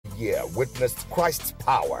year witnessed Christ's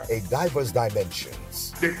power in diverse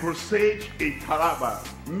dimensions. The crusade in Taraba,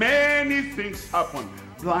 many things happened.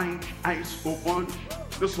 Blind eyes opened,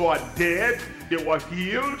 those who are dead, they were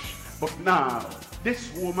healed. But now,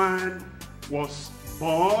 this woman was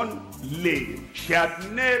born lame. She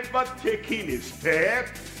had never taken a step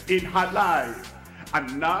in her life.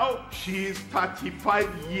 And now she is 35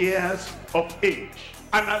 years of age.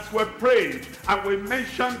 And as we prayed and we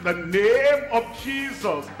mentioned the name of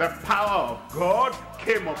Jesus, the power of God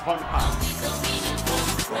came upon her.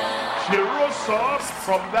 She rose up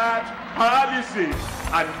from that paralysis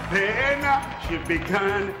and then she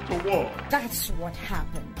began to walk. That's what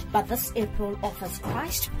happened. But this April offers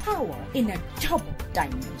Christ's power in a double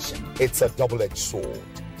dimension. It's a double-edged sword,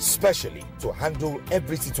 especially to handle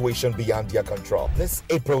every situation beyond their control. This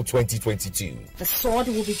April 2022, the sword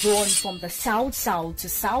will be drawn from the south to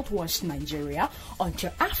southwest Nigeria onto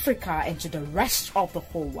Africa and to the rest of the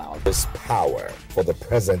whole world. This power for the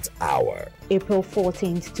present hour. April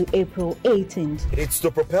 14th to April 18th. It's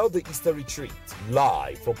to propel the Easter retreat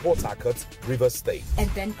live from Port Harcourt, Rivers State. And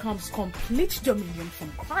then comes complete dominion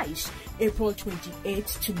from Christ, April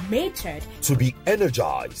 28th to May 3rd. To be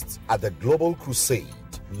energized at the Global Crusade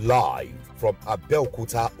live from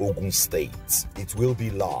Abeokuta, Ogun State. It will be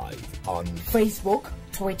live on Facebook,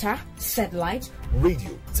 Twitter, satellite, radio,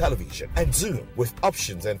 television, and Zoom with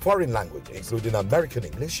options in foreign languages, including American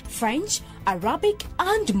English, French, Arabic,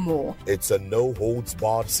 and more. It's a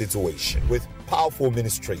no-holds-barred situation with powerful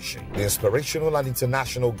ministration, inspirational and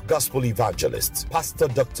international gospel evangelists, Pastor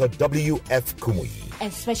Dr. W.F. Kumuyi,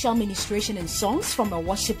 and special ministration and songs from a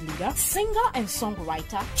worship leader, singer, and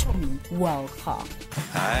songwriter, Tommy. Welcome.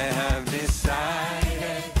 I have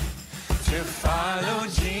decided to follow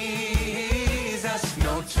Jesus,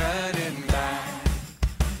 no turning back,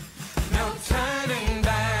 no turning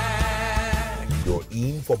back. You're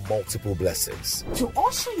in for multiple blessings to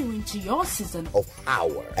usher you into your season of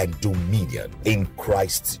power and dominion in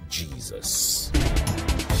Christ Jesus.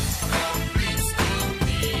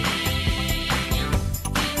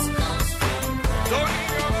 Don't